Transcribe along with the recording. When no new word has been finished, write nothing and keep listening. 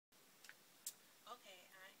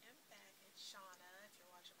Shauna. If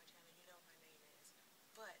you're watching my channel, you know what my name is.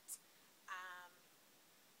 But um,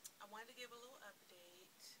 I wanted to give a little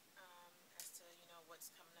update as to,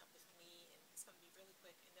 what's coming up with me. And it's going to be really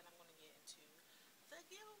quick. And then I'm going to get into the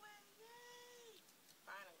giveaway. Yay!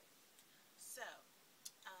 Finally. So,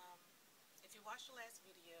 um, if you watched the last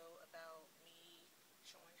video about me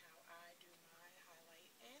showing how I do my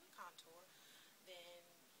highlight and contour, then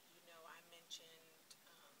I mentioned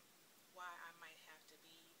why I might have to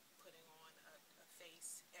be putting on a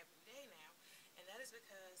face every day now, and that is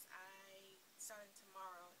because starting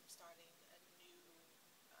tomorrow, I'm starting a new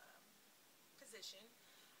position.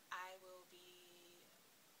 I will be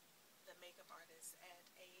the makeup artist at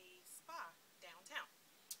a spa downtown.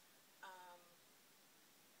 Um,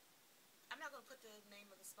 I'm not going to put the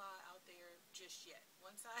name of the spa out there just yet.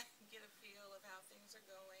 Once I get a feel of how things are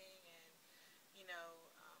going and,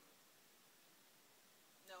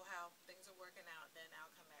 know how things are working out, then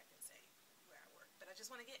I'll come back and say where I work. But I just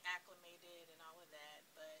want to get acclimated and all of that.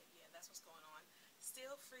 But yeah, that's what's going on.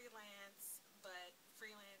 Still freelance, but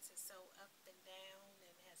freelance is so up and down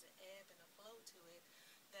and has an ebb and a flow to it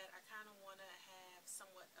that I kind of want to have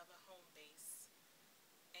somewhat of a home base.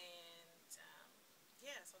 And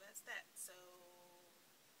yeah, so that's that. So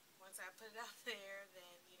once I put it out there,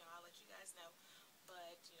 then I'll let you guys know.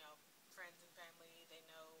 But friends and family, they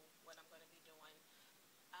know what I'm going to be doing.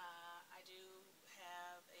 I do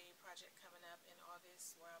have a project coming up in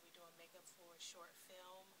August where I'll be doing makeup for a short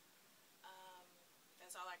film.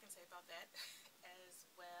 That's all I can say about that as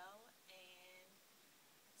well. And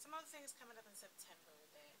some other things coming up in September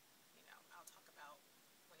that, I'll talk about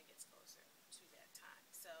when it gets closer to that time.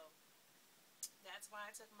 So that's why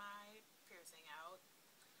I took my piercing out.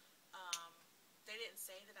 They didn't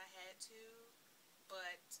say that I had to,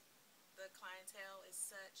 but the clientele is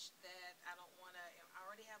such that I don't want to. I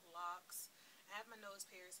already have locks. I have my nose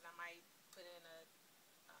pierced, and I might put in a.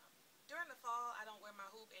 During the fall, I don't wear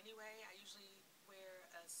my hoop anyway. I usually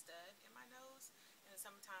wear a stud in my nose. In the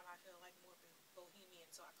summertime, I feel like more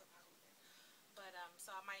bohemian, so I put my hoop in. But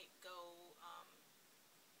so I might go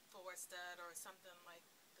for a stud or something like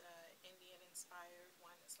the Indian-inspired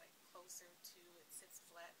one. That's like closer to it sits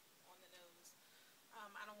flat on the nose.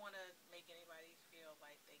 I don't want to make anybody feel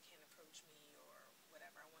like they can't approach me or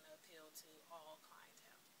whatever. I want to appeal to all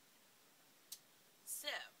clientele.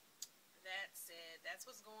 So, that said, that's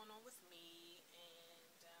what's going on with me.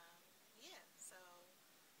 And, yeah, so,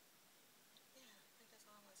 yeah, I think that's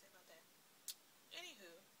all I want to say about that.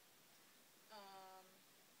 Anywho,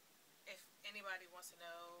 if anybody wants to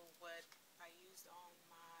know what I used on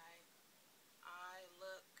my eye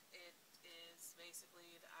look, it is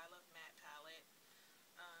basically the I Love Matte palette.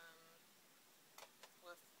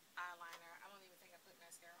 With eyeliner. I don't even think I put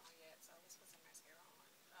mascara on yet, so let's put some mascara on.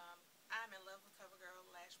 I'm in love with CoverGirl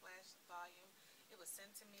Lash Blast Volume. It was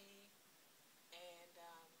sent to me, and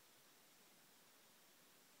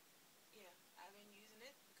yeah, I've been using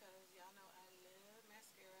it because y'all know I love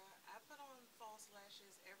mascara. I put on false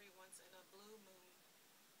lashes every once in a blue moon,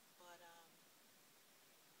 but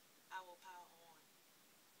I will pile on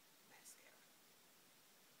mascara.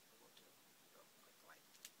 We'll do it real quick, like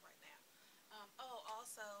right now. Oh,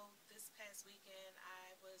 also, this past weekend,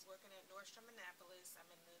 I was working at Nordstrom Annapolis. I'm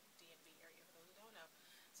in the DMV area, for those who don't know.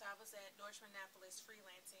 So I was at Nordstrom Annapolis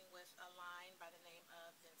freelancing with a line by the name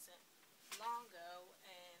of Vincent Longo.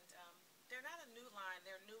 And they're not a new line.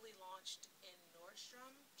 They're newly launched in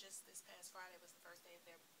Nordstrom. Just this past Friday was the first day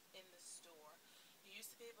they're in the store. You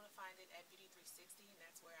used to be able to find it at Beauty 360, and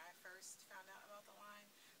that's where I first found out about the line.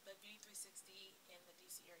 But Beauty 360 in the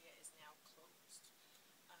DC area is now closed.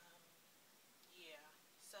 Yeah,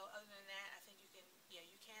 so other than that, I think you can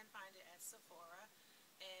find it at Sephora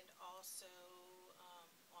and also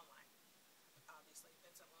online, obviously,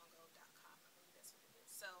 vincentLongo.com, I believe that's what it is.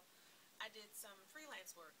 So I did some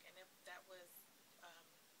freelance work, and that was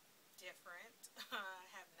different. I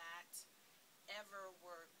have not ever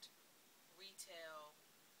worked retail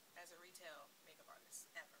as a retail makeup artist,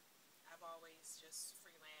 ever. I've always just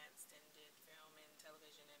freelanced and did film and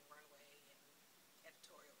television and runway and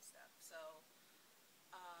editorial stuff. So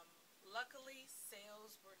luckily,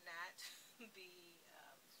 sales were not the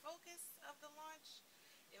focus of the launch.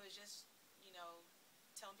 It was just,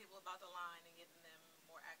 telling people about the line and getting them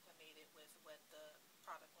more acclimated with what the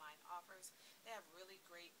product line offers. They have really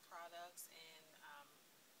great products, and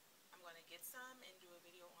I'm going to get some and do a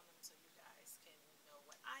video on them so you guys can know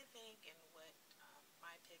what I think and what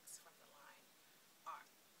my picks from the line are.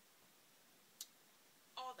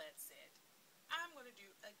 All that said, I'm going to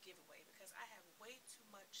do a giveaway because I have way too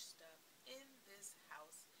much stuff in this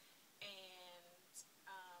house, and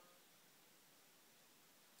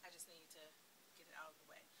I just need to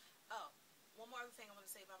other thing I want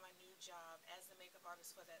to say about my new job as the makeup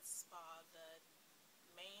artist for that spa, the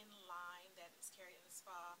main line that is carried in the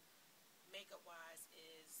spa, makeup wise,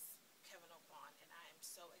 is Kevin O'Quan, and I am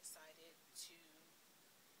so excited to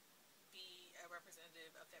be a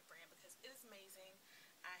representative of that brand because it is amazing.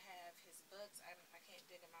 I have his books. I can't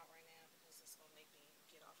dig them out right now because it's going to make me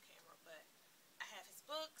get off camera, but I have his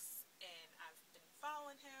books and I've been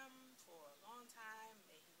following him for a long time.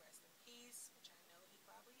 May he rest in peace, which I know he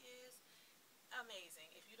probably is.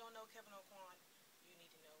 Amazing. If you don't know Kevin O'Quan, you need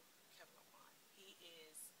to know Kevin O'Quan. He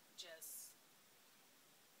is just,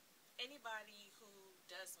 anybody who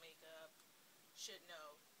does makeup should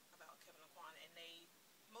know about Kevin O'Quan, and they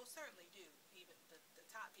most certainly do. Even the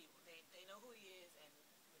top people, they know who he is, and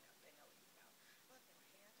they know what he's about. Look at my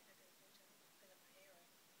hair. I think I did a good job putting my hair up.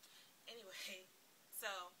 Anyway, so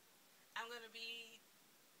I'm gonna be.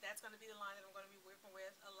 That's gonna be the line that I'm gonna be working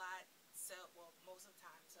with a lot. So, well, most of the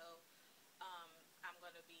time. So, I'm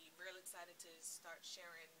gonna be real excited to start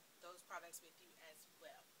sharing those products with you as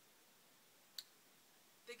well.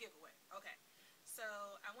 The giveaway. Okay. So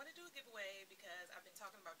I want to do a giveaway because I've been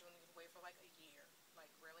talking about doing a giveaway for like a year,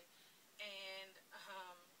 like really. And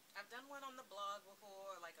I've done one on the blog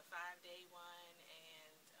before, like a 5-day one,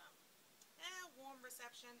 and warm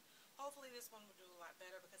reception. Hopefully this one will do a lot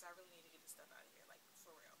better because I really need to get this stuff out of here, like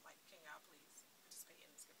for real. Like, can y'all please participate in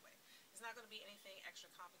this giveaway? It's not going to be anything extra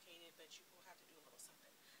complicated, but you will have to do a little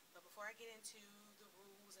something. But before I get into the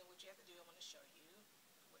rules and what you have to do, I want to show you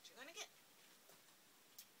what you're going to get.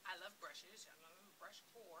 I love brushes. I'm a brush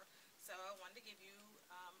whore, so I wanted to give you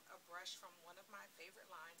a brush from one of my favorite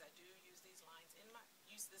lines. I do use this line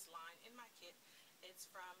in my kit. It's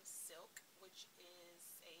from Silk, which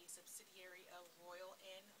is a subsidiary of Royal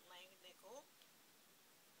and Langnickel.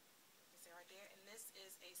 You can see right there. And this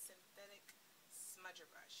is a synthetic smudger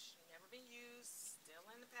brush. Never been used, still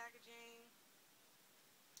in the packaging,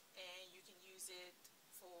 and you can use it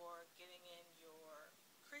for getting in your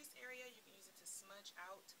crease area. You can use it to smudge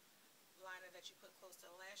out liner that you put close to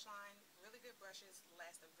the lash line. Really good brushes,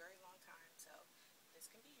 last a very long time, so this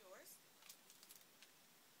can be yours.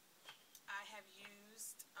 I have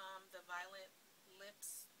used the Violet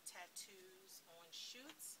Lips tattoos on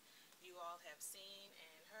shoots. You all have seen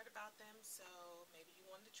and heard about them, so maybe you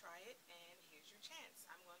wanted to try it, and here's your chance.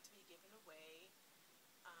 I'm going to be giving away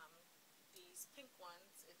these pink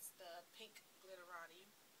ones. It's the pink glitterati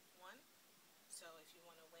one. So if you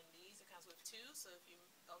want to win these, it comes with 2. So if you,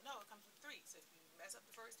 oh no, it comes with 3. So if you mess up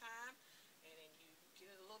the first time and then you get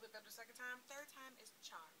it a little bit better the second time, third time is the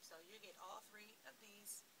charm. So you get all 3 of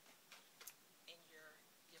these in your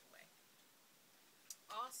giveaway.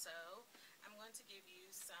 Also, I'm going to give you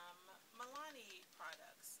some Milani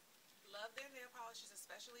products. Love their nail polishes,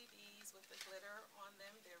 especially these with the glitter on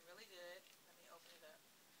them. They're really good. Let me open it up.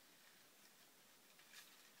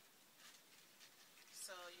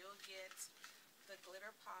 So you'll get the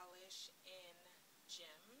glitter polish in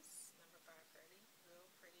Gems, number 530,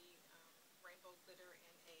 real pretty rainbow glitter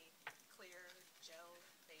in a clear gel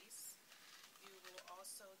base. You will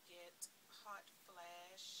also get Hot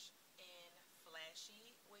Flash in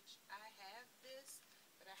Flashy, which I have this,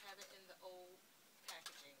 but I have it in the old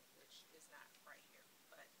packaging, which is not right here,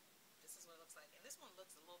 but this is what it looks like. And this one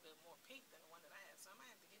looks a little bit more pink than the one that I have, so I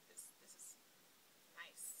might have to get this. This is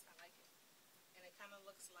nice. I like it. And it kind of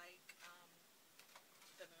looks like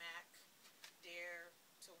the MAC Dare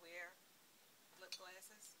to Wear lip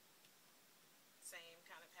glasses. Same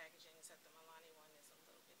kind of packaging, except the Milani one is a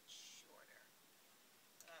little bit shorter.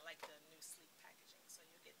 I like the new sleek packaging, so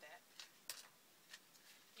you'll get that.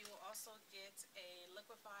 You will also get a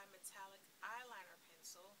liquefied metallic eyeliner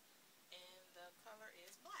pencil, and the color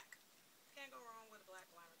is black. Can't go wrong with a black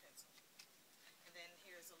liner pencil. And then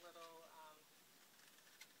here's a little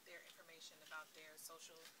their information about their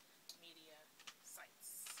social media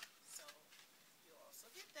sites. So you'll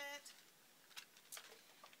also get that.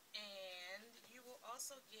 And you will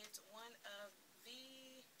also get one of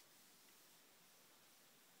the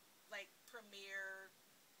premier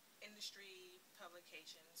industry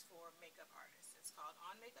publications for makeup artists. It's called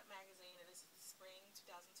On Makeup Magazine, and this is the spring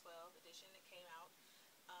 2012 edition. It came out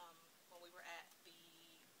when we were at the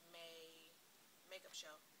May makeup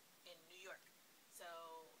show in New York. So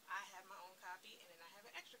I have my own copy, and then I have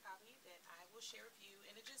an extra copy that I will share with you,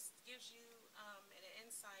 and it just gives you an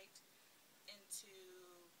insight into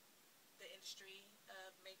the industry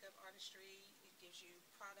of makeup artistry. It gives you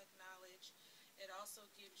product knowledge. It also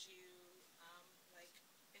gives you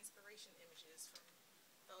inspiration images from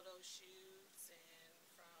photo shoots and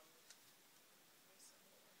from some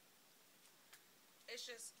more. It's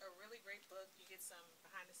just a really great book. You get some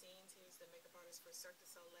behind the scenes. Here's the makeup artist for Cirque du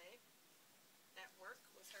Soleil. at work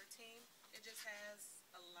with her team. It just has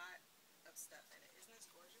a lot of stuff in it. Isn't this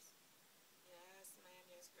gorgeous? Yes, ma'am.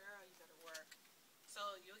 Yes, girl. You better work.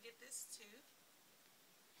 So you'll get this too,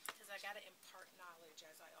 because I got to impart knowledge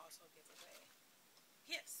as I also give away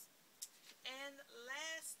gifts. And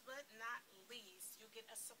last but not least, you get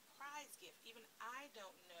a surprise gift. Even I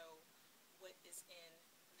don't know what is in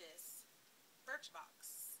this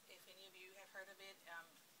Birchbox. If any of you have heard of it,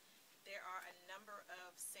 there are a number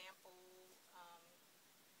of sample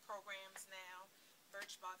programs now.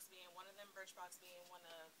 Birchbox being one of them. Birchbox being one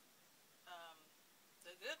of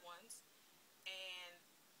the good ones. And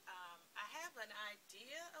I have an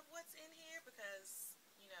idea of what's in here because,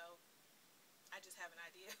 you know, I just have an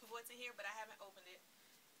idea of what's in here, but I haven't opened it.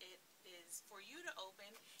 It is for you to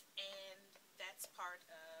open, and that's part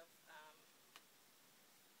of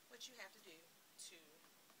what you have to do to,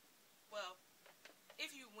 well,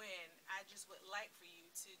 if you win, I just would like for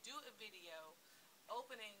you to do a video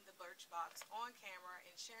opening the Birchbox on camera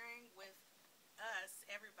and sharing with us,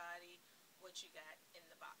 everybody, what you got in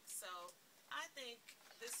the box. So I think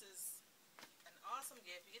this is an awesome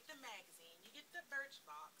gift. You get the magazine, you get the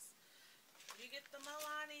Birchbox, you get the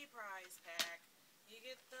Milani prize pack, you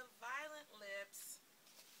get the Violent Lips,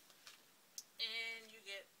 and you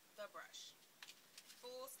get the brush.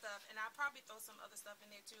 Full stuff. And I'll probably throw some other stuff in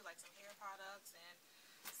there too, like some hair products and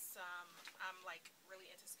some, I'm like really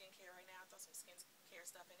into skincare right now. I'll throw some skincare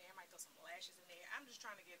stuff in there. I might throw some lashes in there. I'm just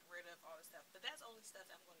trying to get rid of all the stuff. But that's only stuff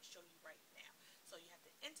that I'm going to show you right now. So you have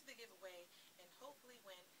to enter the giveaway and hopefully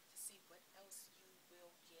win to see what else you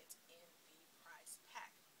will get in the prize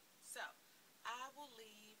pack. So I will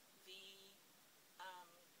leave the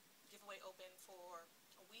giveaway open for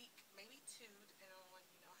a week, maybe two, depending on,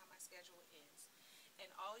 you know, how my schedule is. And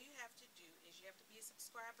all you have to do is you have to be a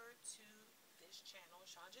subscriber to this channel,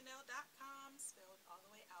 shanajanelledotcom, spelled all the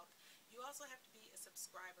way out. You also have to be a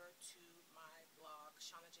subscriber to my blog,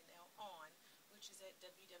 Shana Janelle On, which is at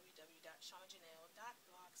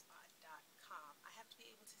www.shanajanelle.blogspot.com. I have to be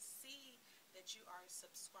able to see that you are a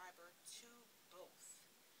subscriber to both.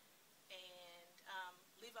 And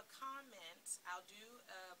leave a comment. I'll do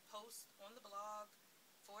a post on the blog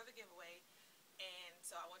for the giveaway. And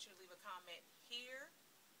so I want you to leave a comment here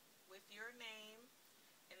with your name,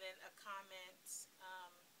 and then a comment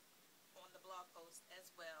on the blog post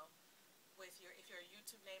as well with your, if your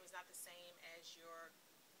YouTube name is not the same as your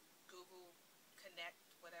Google Connect,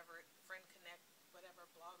 whatever, Friend Connect, whatever,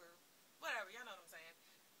 blogger, whatever, y'all know what I'm saying.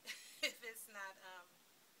 If it's not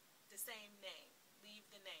the same name, leave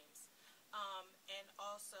the names. And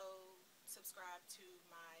also subscribe to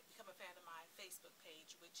my, become a fan of my Facebook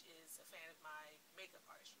page, which is a fan of my makeup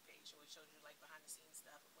artistry page, which shows you like behind the scenes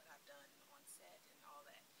stuff of what I've done on set and all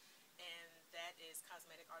that. And that is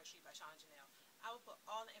Cosmetic Artistry by Shana Janelle. I will put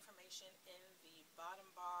all the information in the bottom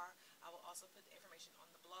bar. I will also put the information on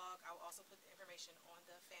the blog. I will also put the information on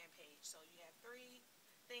the fan page. So you have 3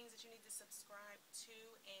 things that you need to subscribe to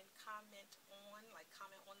and comment on, like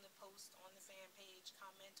comment on the post on the fan page,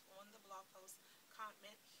 comment on the blog post,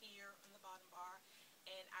 comment here on the bottom bar,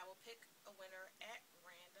 and I will pick a winner at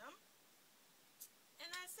random, and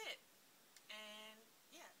that's it. And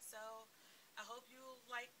yeah, so I hope you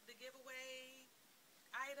like the giveaway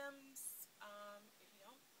items. If you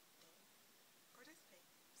don't participate.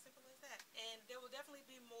 Simple as that. And there will definitely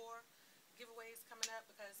be more giveaways coming up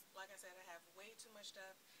because, like I said, I have way too much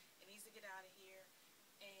stuff. It needs to get out of here,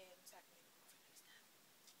 and so I can get more free stuff.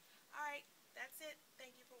 Alright, that's it.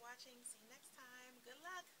 Thank you for watching. See you next time. Good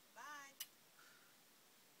luck.